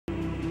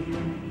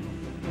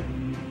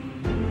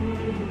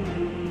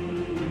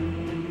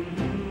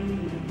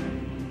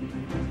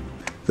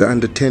The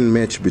under-10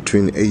 match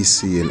between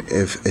AC and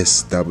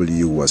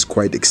Fsw was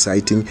quite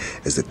exciting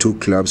as the two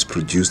clubs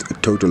produced a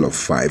total of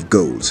 5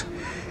 goals.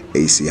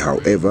 AC,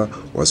 however,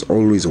 was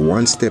always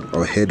one step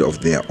ahead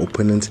of their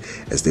opponents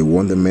as they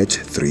won the match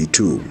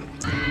 3-2.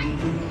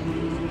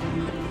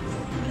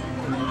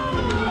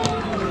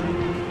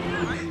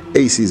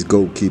 AC's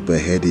goalkeeper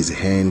had his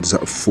hands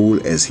full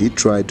as he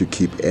tried to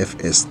keep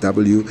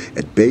Fsw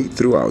at bay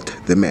throughout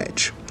the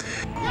match.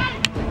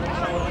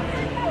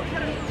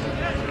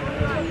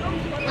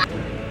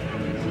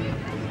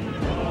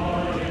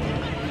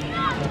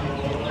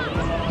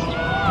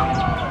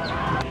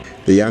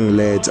 The young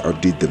lads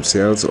outdid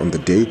themselves on the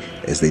day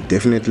as they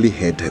definitely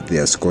had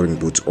their scoring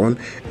boots on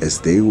as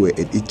they were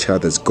at each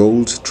other's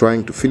goals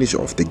trying to finish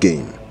off the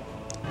game.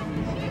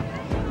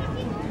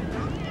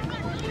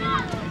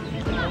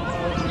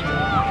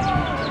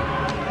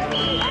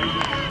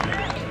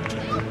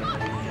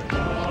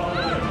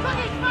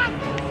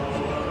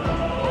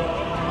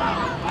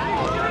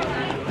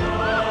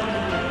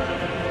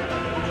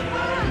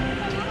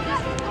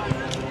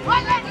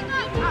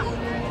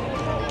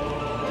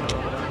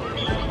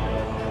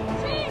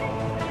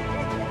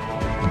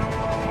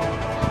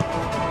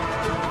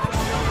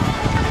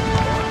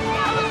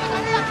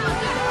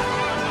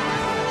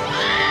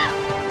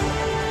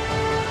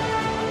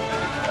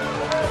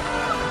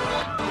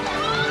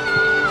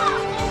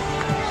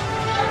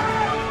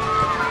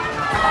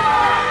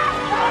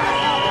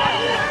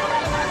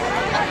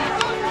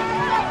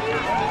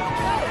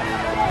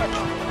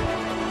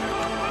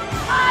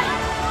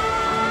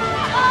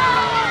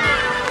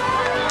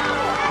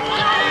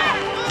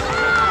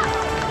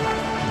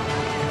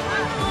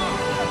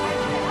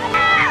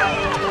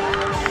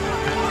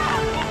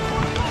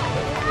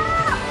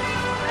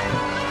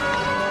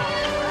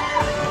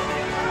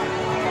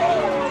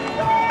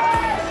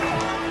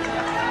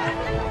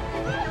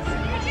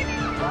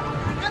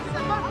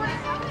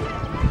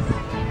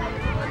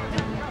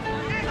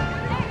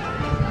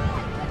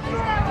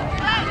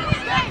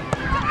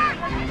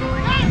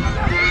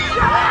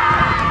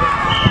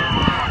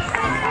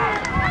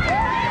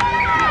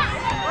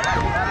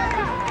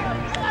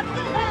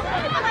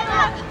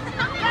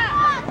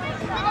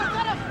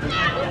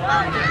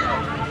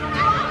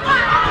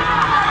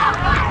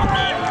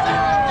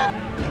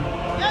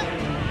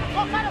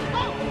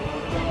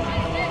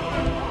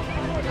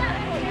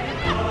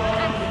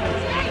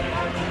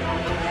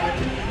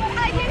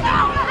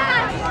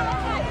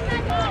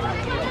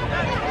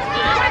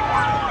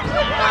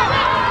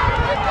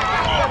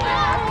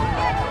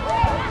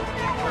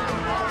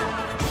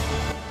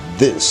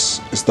 This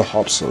is the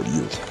HopSol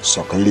Youth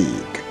Soccer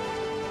League.